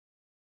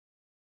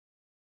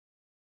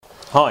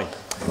Hi,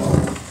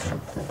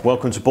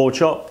 welcome to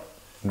Boardshop.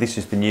 This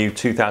is the new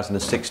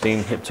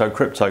 2016 Hypto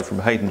Krypto from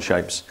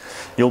Haydenshapes.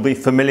 You'll be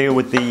familiar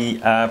with the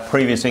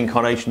previous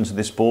incarnations of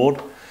this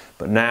board,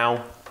 but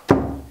now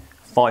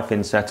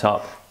 5-fin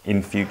setup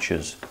in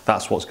futures.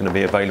 That's what's going to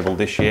be available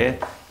this year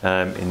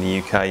in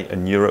the UK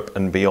and Europe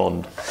and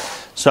beyond.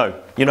 So,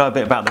 you know a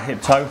bit about the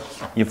Hypto,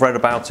 you've read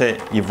about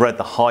it, you've read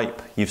the hype,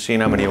 you've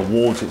seen how many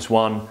awards it's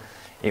won.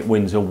 It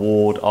wins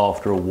award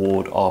after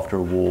award after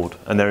award,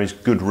 and there is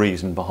good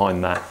reason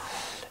behind that.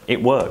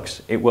 It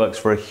works. It works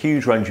for a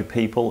huge range of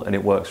people, and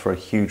it works for a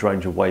huge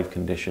range of wave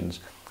conditions.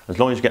 As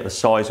long as you get the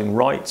sizing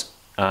right,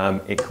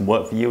 it can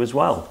work for you as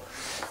well.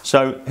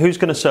 So who's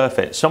going to surf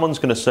it? Someone's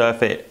going to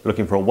surf it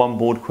looking for a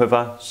one-board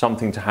quiver,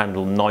 something to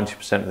handle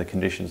 90% of the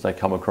conditions they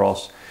come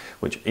across,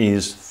 which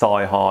is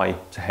thigh high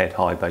to head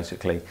high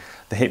basically.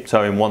 The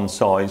Hypto in one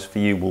size for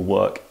you will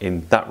work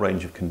in that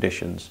range of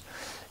conditions.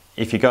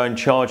 If you're going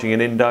charging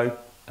an Indo,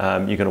 you're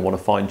going to want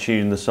to fine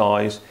tune the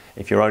size.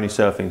 If you're only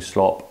surfing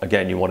slop,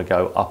 again, you want to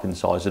go up in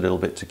size a little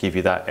bit to give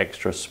you that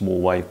extra small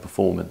wave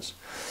performance.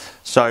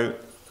 So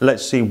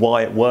let's see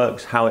why it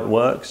works, how it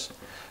works.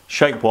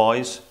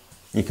 Shape-wise,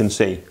 you can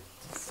see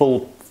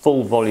full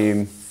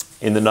volume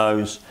in the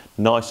nose,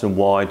 nice and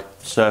wide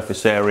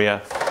surface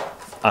area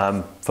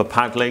for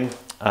paddling.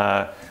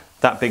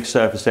 That big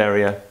surface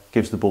area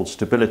gives the board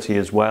stability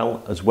as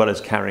well as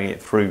carrying it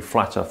through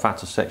fatter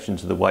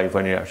sections of the wave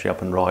when you're actually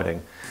up and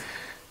riding.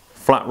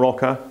 Flat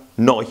rocker,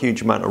 not a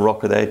huge amount of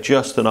rocker there,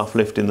 just enough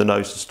lift in the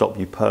nose to stop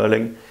you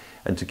purling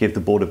and to give the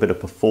board a bit of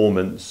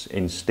performance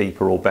in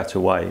steeper or better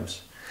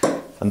waves.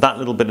 And that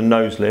little bit of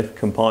nose lift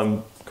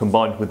combined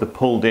with the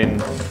pulled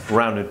in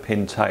rounded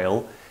pin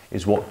tail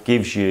is what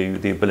gives you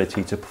the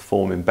ability to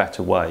perform in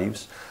better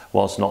waves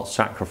whilst not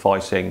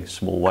sacrificing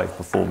small wave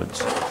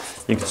performance.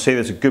 You can see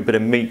there's a good bit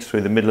of meat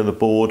through the middle of the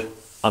board,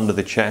 under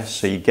the chest,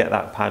 so you get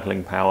that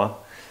paddling power.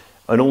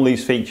 And all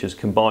these features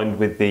combined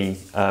with the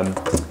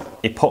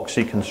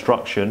epoxy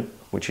construction,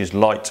 which is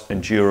light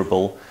and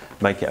durable,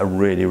 make it a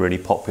really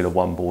popular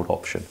one-board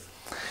option.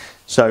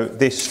 So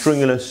this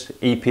stringless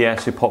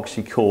EPS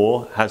epoxy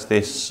core has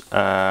this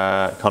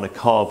kind of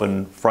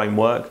carbon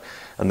framework,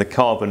 and the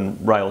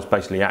carbon rails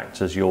basically act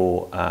as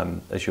your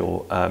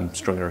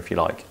stringer, if you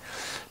like.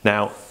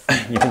 Now,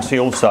 you can see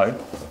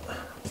also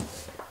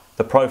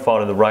the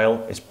profile of the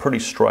rail is pretty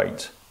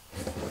straight.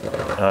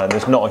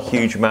 There's not a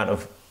huge amount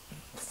of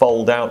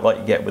fold out like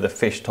you get with a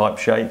fish type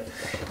shape.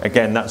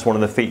 Again, that's one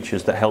of the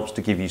features that helps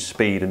to give you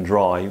speed and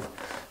drive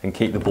and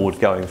keep the board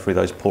going through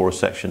those porous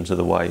sections of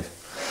the wave.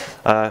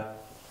 The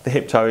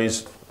Hypto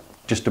is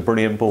just a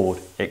brilliant board.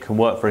 It can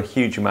work for a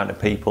huge amount of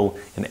people,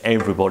 and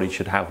everybody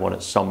should have one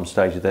at some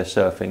stage of their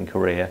surfing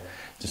career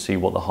to see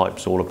what the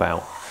hype's all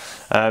about.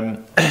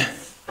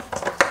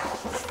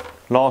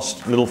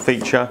 Last little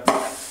feature,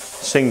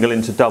 single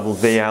into double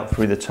V out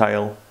through the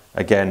tail,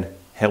 again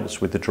helps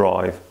with the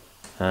drive.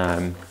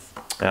 So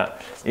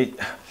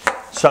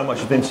much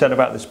has been said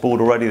about this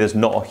board already, there's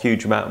not a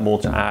huge amount more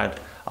to add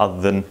other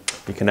than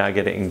you can now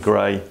get it in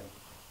grey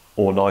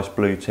or nice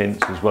blue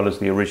tints as well as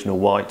the original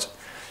white,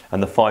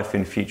 and the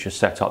 5-fin future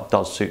setup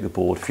does suit the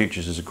board.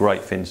 Futures is a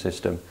great fin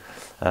system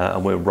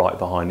and we're right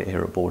behind it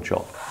here at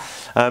Boardshop.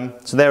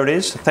 So there it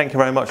is. Thank you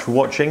very much for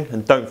watching,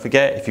 and don't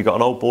forget, if you've got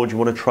an old board you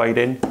want to trade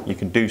in, you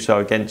can do so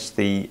against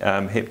the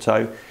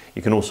Hypto.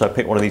 You can also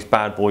pick one of these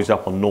bad boys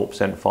up on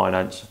 0%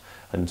 finance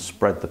and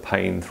spread the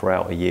pain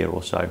throughout a year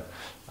or so.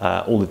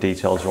 All the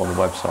details are on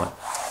the website.